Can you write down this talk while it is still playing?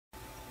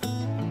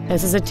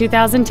This is a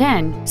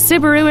 2010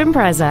 Subaru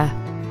Impreza.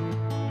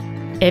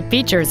 It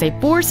features a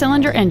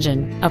 4-cylinder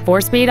engine, a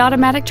 4-speed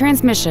automatic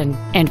transmission,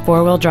 and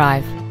 4-wheel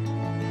drive.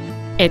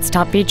 Its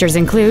top features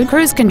include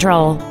cruise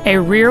control, a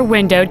rear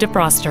window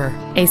defroster,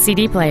 a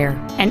CD player,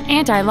 an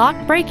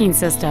anti-lock braking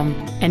system,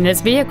 and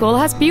this vehicle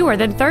has fewer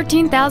than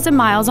 13,000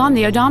 miles on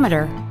the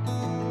odometer.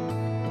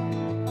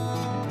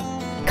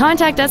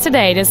 Contact us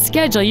today to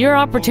schedule your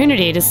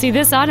opportunity to see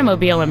this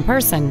automobile in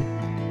person.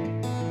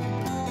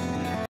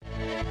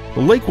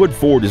 Lakewood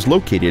Ford is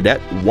located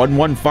at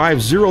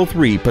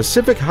 11503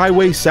 Pacific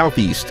Highway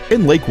Southeast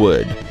in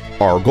Lakewood.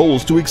 Our goal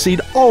is to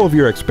exceed all of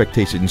your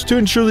expectations to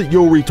ensure that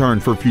you'll return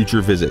for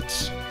future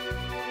visits.